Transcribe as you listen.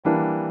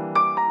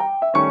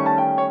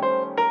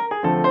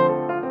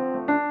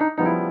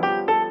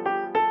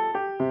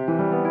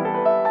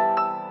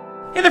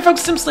there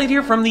folks, Tim Slade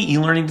here from the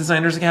eLearning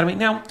Designers Academy.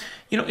 Now,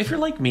 if you're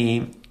like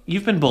me,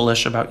 you've been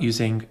bullish about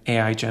using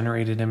AI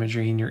generated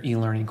imagery in your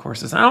e-learning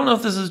courses. I don't know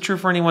if this is true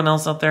for anyone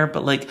else out there,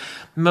 but like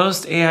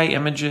most AI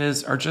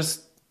images are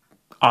just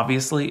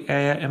obviously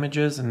AI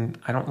images, and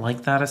I don't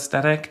like that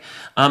aesthetic.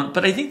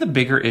 But I think the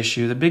bigger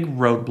issue, the big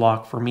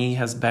roadblock for me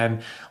has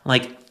been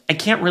like, I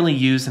can't really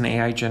use an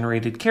AI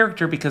generated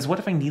character because what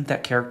if I need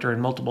that character in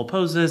multiple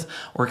poses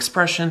or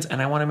expressions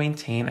and I want to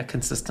maintain a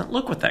consistent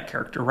look with that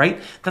character,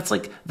 right? That's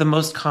like the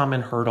most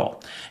common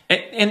hurdle.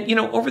 And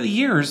over the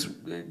years,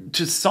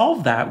 to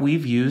solve that,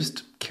 we've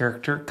used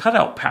character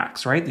cutout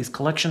packs, right? These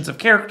collections of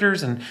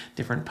characters and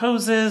different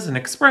poses and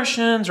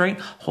expressions, right?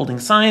 Holding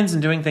signs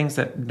and doing things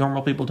that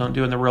normal people don't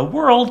do in the real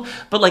world,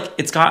 but like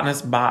it's gotten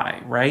us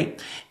by,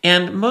 right?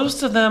 And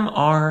most of them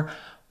are,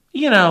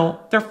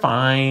 they're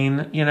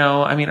fine.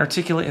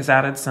 Articulate has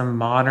added some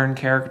modern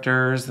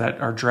characters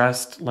that are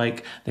dressed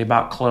like they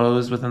bought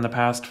clothes within the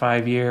past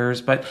 5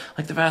 years, but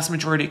like the vast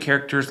majority of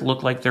characters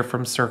look like they're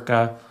from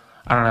circa,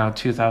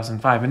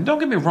 2005. And don't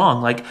get me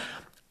wrong, like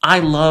I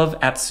love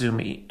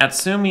Atsumi.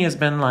 Atsumi has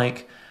been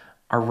like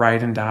a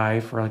ride and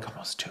die for like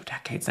almost 2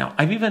 decades now.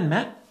 I've even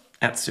met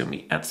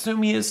Atsumi.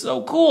 Atsumi is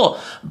so cool,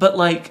 but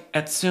like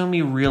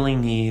Atsumi really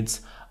needs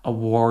a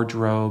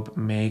wardrobe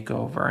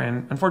makeover.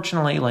 And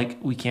unfortunately, like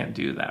we can't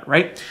do that,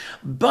 right?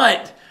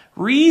 But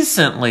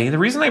recently, the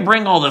reason I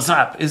bring all this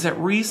up is that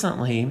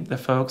recently the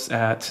folks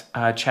at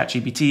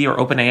ChatGPT or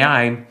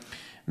OpenAI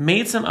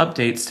made some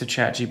updates to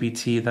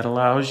ChatGPT that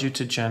allows you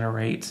to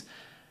generate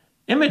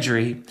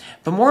imagery,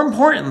 but more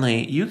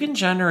importantly, you can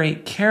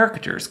generate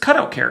characters,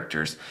 cutout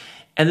characters,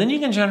 and then you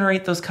can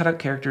generate those cutout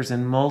characters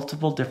in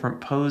multiple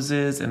different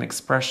poses and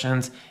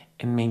expressions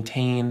and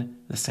maintain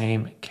the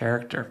same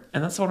character.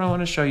 And that's what I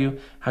want to show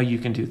you, how you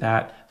can do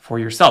that for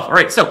yourself. All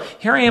right, so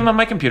here I am on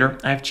my computer.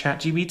 I have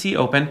ChatGPT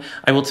open.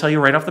 I will tell you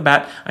right off the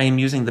bat, I am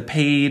using the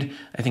paid,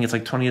 I think it's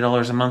like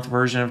 $20 a month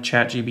version of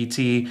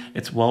ChatGPT.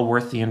 It's well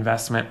worth the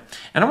investment.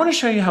 And I want to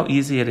show you how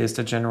easy it is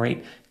to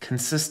generate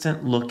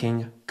consistent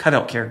looking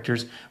cutout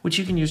characters, which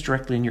you can use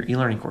directly in your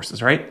e-learning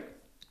courses, right?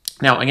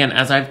 Now, again,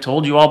 as I've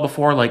told you all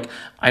before, like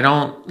I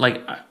don't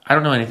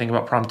know anything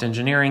about prompt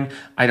engineering.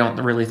 I don't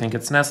really think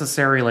it's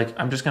necessary. Like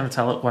I'm just going to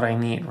tell it what I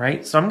need,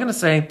 right? So I'm going to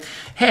say,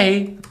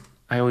 hey,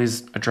 I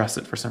always address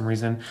it for some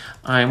reason.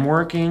 I'm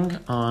working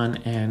on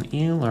an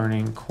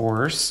e-learning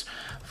course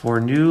for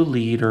new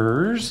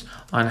leaders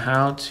on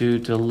how to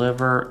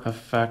deliver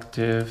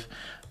effective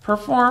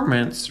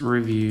performance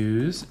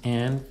reviews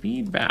and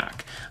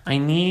feedback. I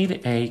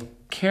need a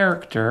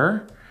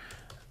character,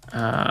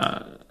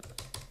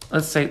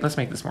 let's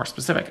make this more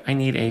specific. I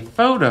need a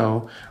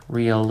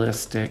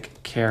photorealistic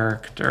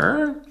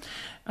character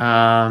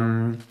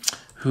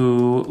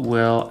who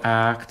will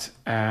act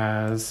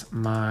as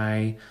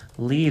my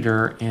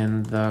leader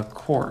in the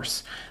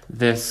course.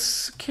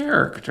 This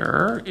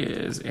character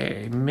is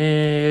a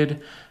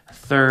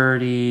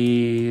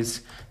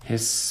mid-30s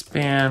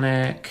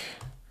Hispanic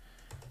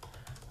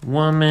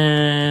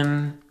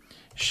woman.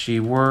 She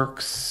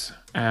works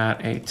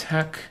at a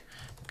tech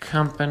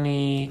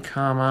company,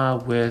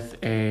 with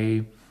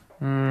a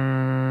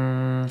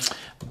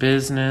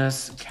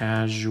business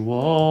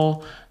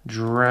casual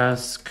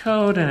dress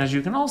code. And as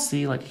you can all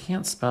see, like I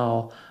can't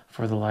spell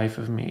for the life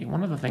of me.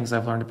 One of the things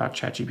I've learned about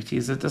ChatGPT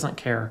is it doesn't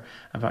care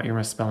about your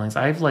misspellings.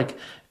 I've like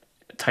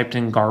typed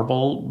in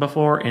garble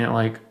before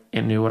and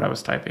it knew what I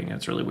was typing.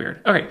 It's really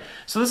weird. Okay,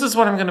 so this is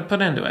what I'm going to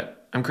put into it.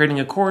 I'm creating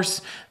a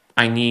course.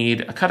 I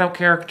need a cutout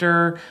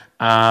character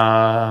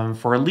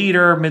for a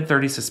leader,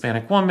 mid-30s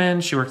Hispanic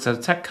woman. She works at a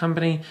tech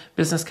company,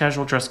 business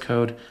casual dress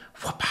code.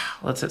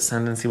 Let's hit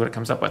send and see what it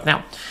comes up with.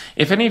 Now,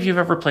 if any of you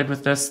have ever played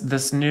with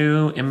this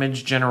new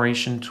image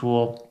generation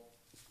tool,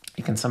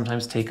 it can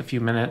sometimes take a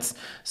few minutes.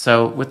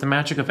 So with the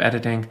magic of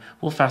editing,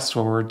 we'll fast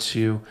forward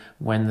to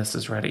when this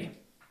is ready.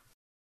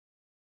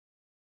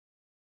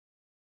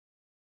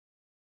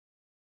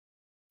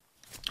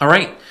 All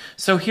right,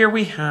 so here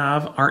we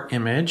have our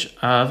image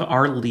of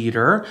our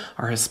leader,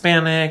 our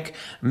Hispanic,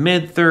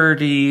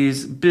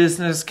 mid-30s,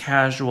 business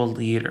casual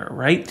leader,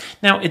 right?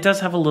 Now, it does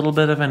have a little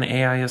bit of an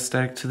AI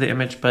aesthetic to the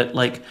image, but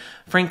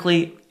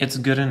frankly, it's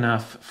good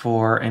enough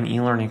for an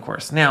e-learning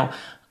course. Now,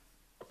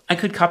 I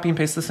could copy and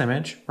paste this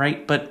image,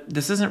 right? But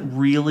this isn't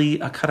really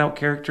a cutout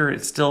character.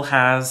 It still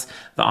has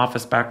the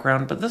office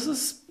background, but this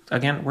is,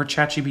 again, where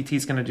ChatGPT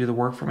is going to do the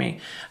work for me.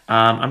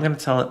 I'm going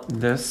to tell it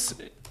this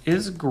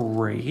is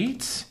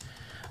great,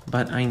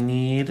 but I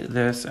need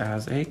this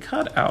as a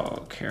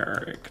cutout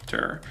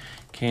character.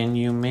 Can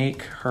you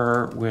make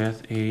her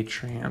with a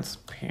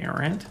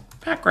transparent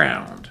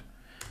background?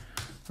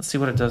 Let's see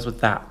what it does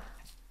with that.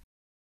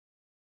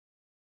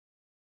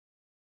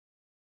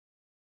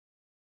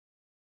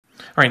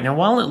 All right, now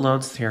while it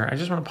loads here, I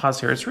just want to pause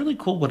here. It's really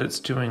cool what it's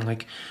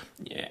doing.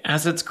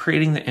 As it's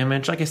creating the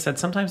image, like I said,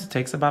 sometimes it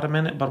takes about a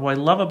minute, but what I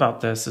love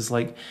about this is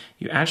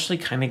you actually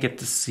kind of get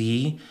to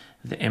see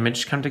the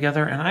image come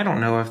together. And I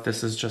don't know if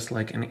this is just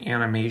an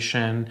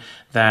animation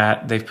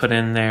that they've put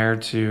in there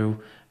to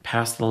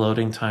pass the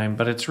loading time,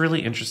 but it's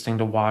really interesting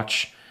to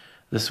watch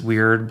this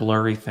weird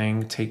blurry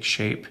thing take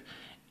shape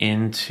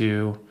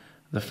into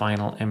the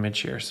final image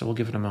here. So we'll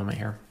give it a moment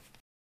here.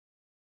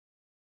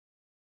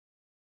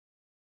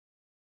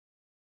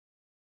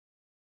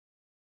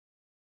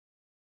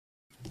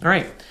 All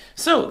right,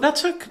 so that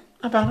took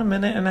about 1.5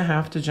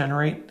 minutes to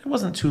generate. It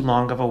wasn't too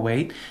long of a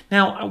wait.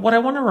 Now, what I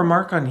want to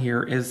remark on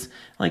here is,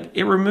 like,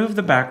 it removed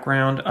the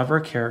background of our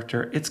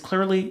character. It's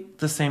clearly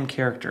the same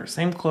character,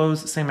 same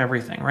clothes, same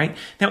everything, right?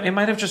 Now, it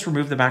might have just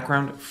removed the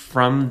background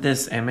from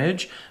this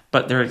image,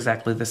 but they're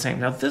exactly the same.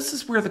 Now, this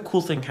is where the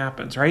cool thing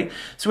happens, right?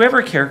 So we have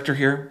our character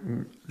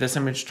here. This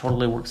image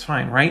totally works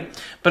fine, right?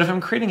 But if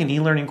I'm creating an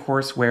e-learning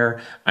course where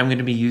I'm going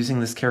to be using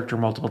this character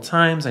multiple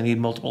times, I need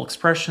multiple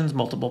expressions,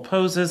 multiple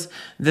poses,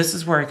 this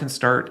is where I can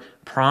start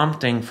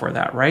prompting for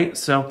that, right?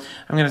 So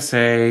I'm going to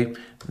say,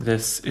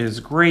 this is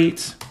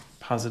great.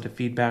 Positive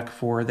feedback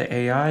for the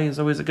AI is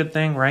always a good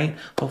thing, right?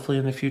 Hopefully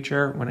in the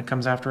future, when it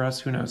comes after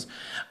us, who knows?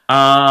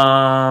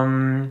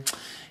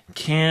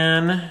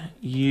 Can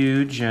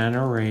you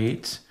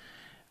generate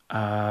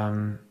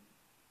her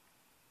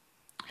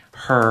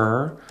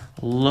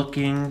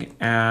looking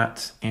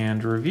at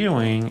and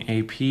reviewing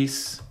a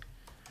piece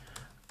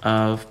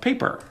of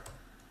paper?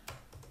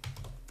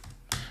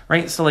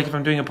 Right? So like if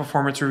I'm doing a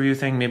performance review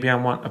thing, maybe I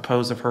want a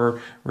pose of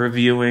her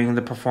reviewing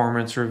the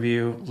performance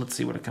review. Let's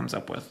see what it comes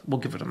up with. We'll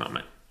give it a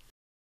moment.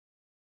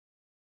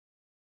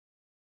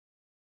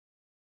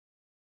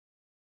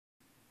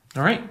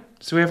 All right,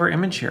 so we have our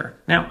image here.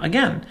 Now,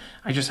 again,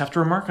 I just have to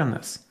remark on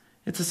this.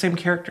 It's the same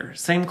character,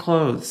 same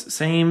clothes,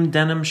 same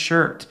denim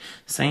shirt,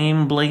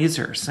 same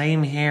blazer,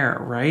 same hair,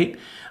 right?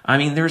 I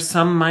mean, there's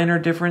some minor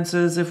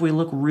differences if we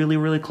look really,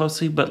 really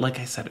closely, but like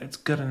I said, it's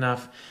good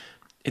enough.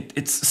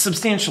 It's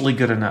substantially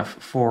good enough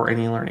for an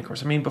e-learning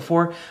course. I mean,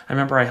 before, I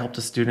remember I helped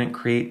a student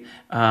create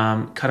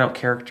cutout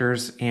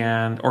characters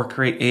or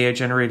create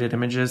AI-generated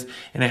images,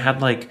 and it had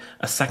like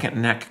a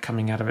second neck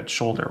coming out of its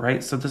shoulder,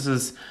 right? So this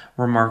is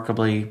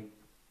remarkably,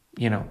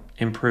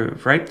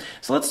 improved, right?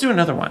 So let's do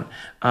another one.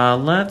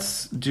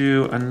 Let's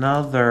do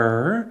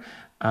another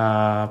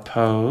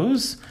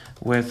pose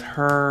with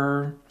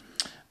her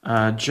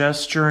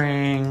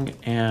gesturing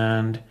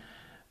and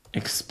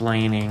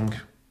explaining.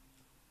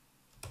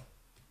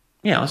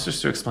 Yeah, let's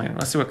just do explaining.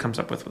 Let's see what comes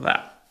up with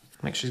that.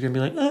 Like she's going to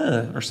be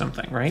like, or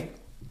something, right?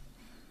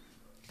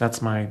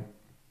 That's my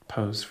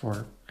pose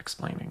for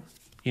explaining.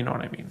 You know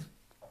what I mean?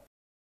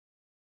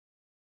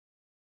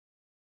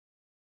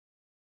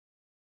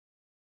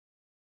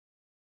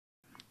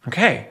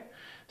 Okay,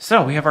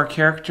 so we have our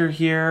character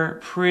here.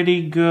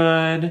 Pretty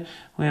good.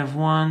 We have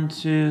 1,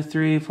 2,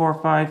 3, 4,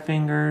 5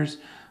 fingers.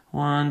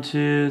 1,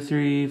 2,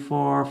 3,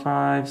 4,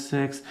 5,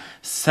 6,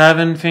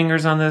 7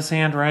 fingers on this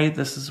hand, right?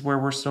 This is where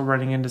we're still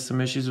running into some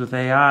issues with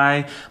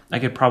AI. I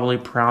could probably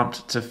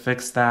prompt to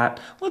fix that.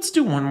 Let's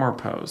do one more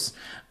pose.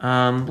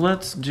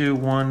 Let's do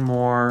one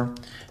more,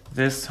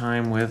 this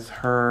time with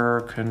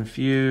her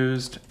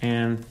confused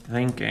and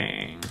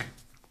thinking.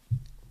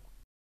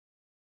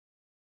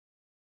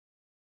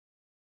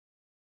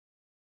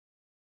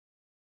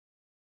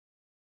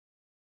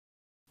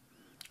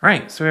 All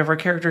right, so we have our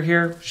character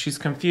here. She's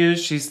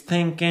confused, she's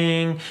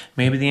thinking.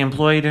 Maybe the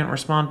employee didn't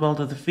respond well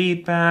to the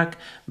feedback.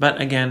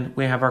 But again,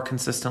 we have our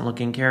consistent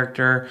looking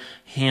character.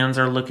 Hands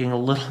are looking a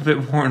little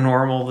bit more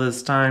normal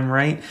this time,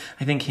 right?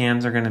 I think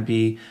hands are gonna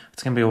be,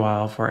 it's gonna be a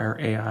while for our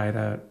AI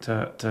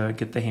to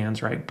get the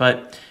hands right.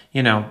 But,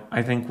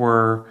 I think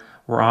we're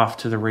off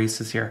to the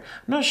races here.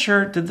 I'm not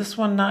sure, did this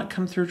one not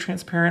come through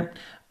transparent?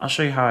 I'll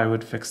show you how I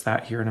would fix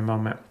that here in a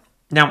moment.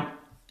 Now,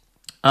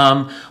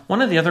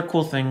 one of the other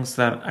cool things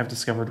that I've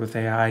discovered with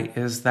AI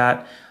is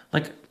that,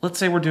 like, let's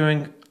say we're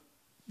doing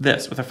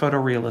this with a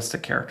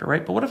photorealistic character,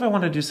 right? But what if I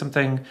want to do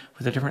something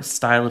with a different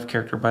style of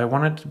character, but I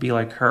want it to be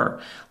like her?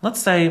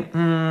 Let's say,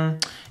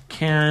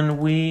 can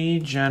we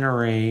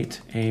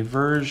generate a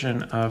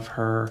version of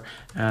her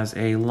as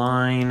a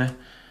line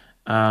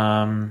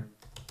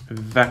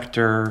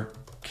vector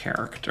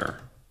character,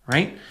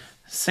 right?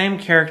 Same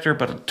character,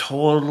 but a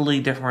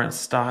totally different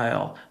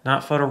style,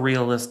 not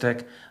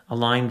photorealistic, a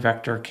line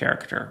vector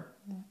character.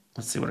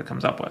 Let's see what it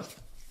comes up with.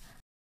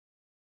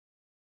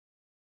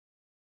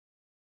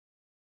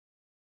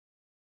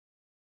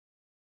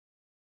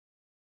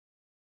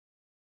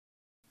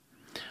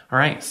 All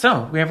right,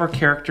 so we have our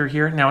character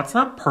here. Now it's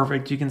not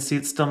perfect. You can see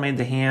it still made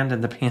the hand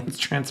and the pants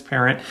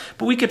transparent,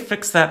 but we could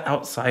fix that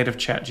outside of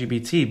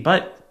ChatGPT.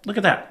 But look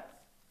at that.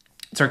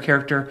 It's our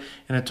character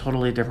in a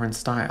totally different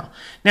style.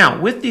 Now,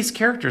 with these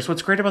characters,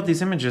 what's great about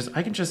these images,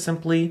 I can just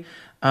simply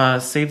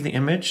save the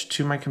image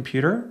to my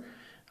computer.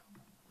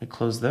 Let me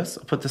close this.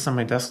 I'll put this on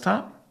my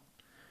desktop,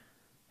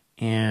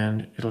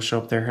 and it'll show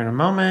up there in a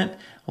moment.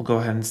 We'll go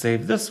ahead and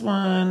save this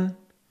one.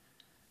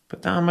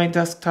 Put that on my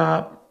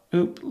desktop.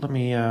 Let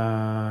me,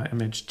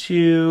 image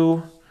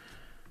 2.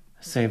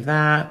 Save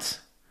that.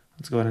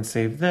 Let's go ahead and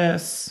save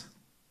this.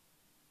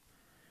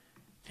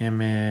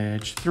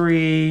 Image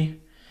 3.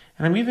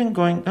 And I'm even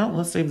going,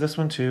 let's save this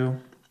one too.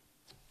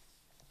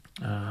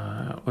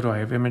 What do I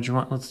have? Image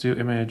 1. Let's do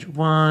image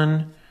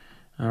 1.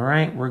 All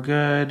right, we're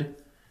good.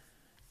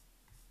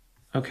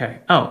 Okay.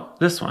 Oh,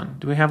 this one.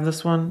 Do we have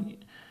this one?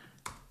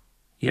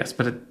 Yes,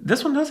 but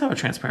this one does have a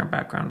transparent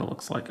background, it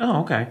looks like.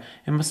 Oh, okay.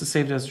 It must have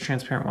saved it as a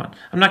transparent one.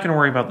 I'm not going to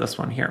worry about this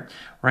one here,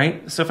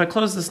 right? So if I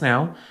close this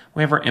now,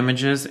 we have our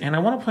images, and I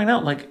want to point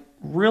out, like,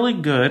 really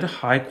good,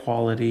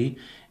 high-quality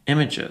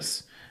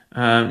images.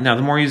 Now,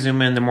 the more you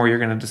zoom in, the more you're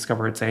going to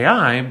discover it's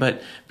AI,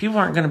 but people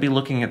aren't going to be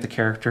looking at the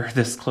character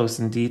this close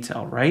in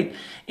detail, right?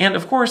 And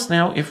of course,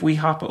 now if we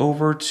hop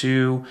over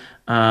to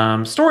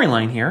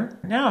storyline here,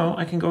 now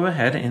I can go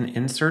ahead and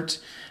insert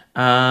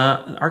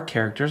our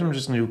characters. I'm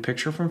just going to do a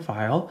picture from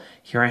file.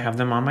 Here I have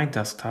them on my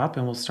desktop,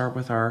 and we'll start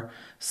with our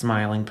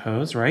smiling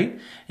pose, right?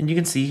 And you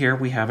can see here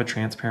we have a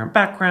transparent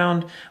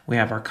background. We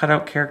have our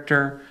cutout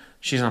character.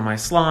 She's on my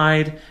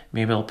slide.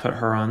 Maybe I'll put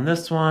her on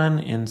this one.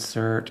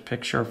 Insert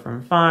picture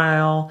from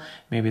file.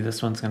 Maybe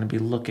this one's going to be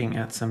looking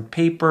at some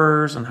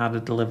papers on how to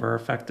deliver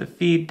effective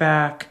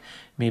feedback.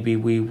 Maybe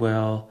we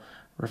will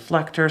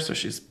reflect her so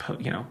she's,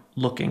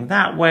 looking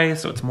that way,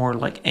 so it's more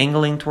like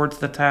angling towards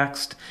the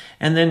text.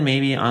 And then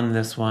maybe on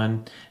this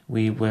one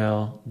we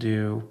will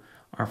do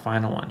our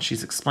final one.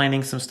 She's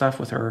explaining some stuff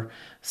with her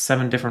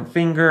 7 different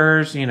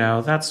fingers.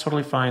 That's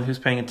totally fine. Who's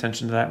paying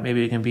attention to that?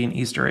 Maybe it can be an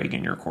Easter egg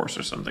in your course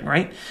or something,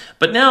 right?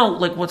 But now,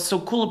 like, what's so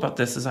cool about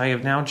this is I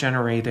have now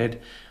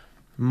generated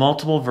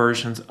multiple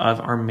versions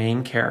of our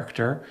main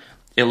character.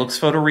 It looks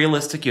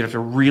photorealistic. You'd have to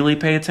really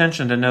pay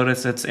attention to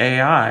notice it's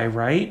AI,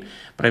 right?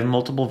 But I have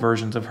multiple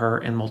versions of her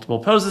in multiple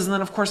poses. And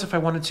then, of course, if I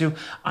wanted to,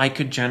 I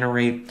could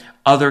generate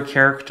other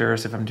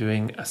characters if I'm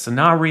doing a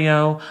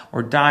scenario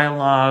or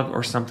dialogue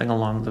or something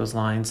along those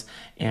lines.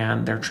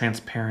 And they're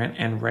transparent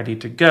and ready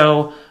to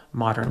go.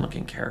 Modern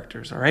looking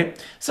characters, all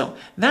right? So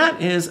that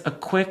is a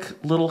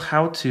quick little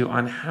how-to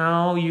on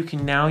how you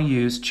can now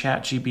use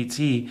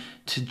ChatGPT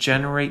to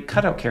generate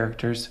cutout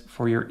characters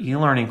for your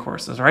e-learning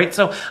courses, all right?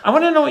 So I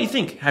want to know what you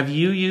think. Have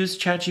you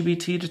used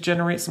ChatGPT to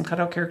generate some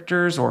cutout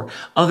characters or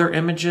other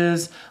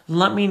images?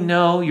 Let me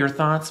know your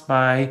thoughts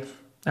by,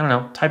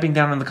 typing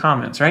down in the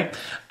comments, right?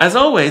 As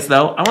always,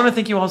 though, I want to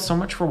thank you all so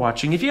much for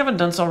watching. If you haven't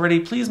done so already,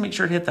 please make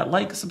sure to hit that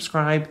like,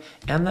 subscribe,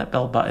 and that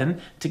bell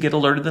button to get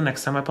alerted the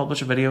next time I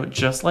publish a video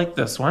just like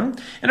this one.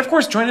 And of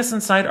course, join us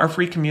inside our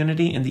free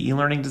community in the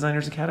eLearning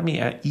Designers Academy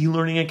at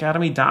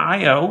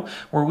elearningacademy.io,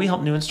 where we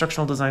help new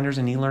instructional designers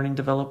and e-learning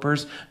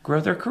developers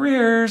grow their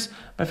careers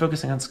by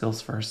focusing on skills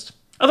first.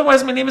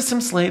 Otherwise, my name is Tim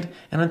Slade,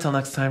 and until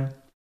next time,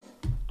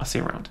 I'll see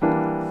you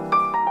around.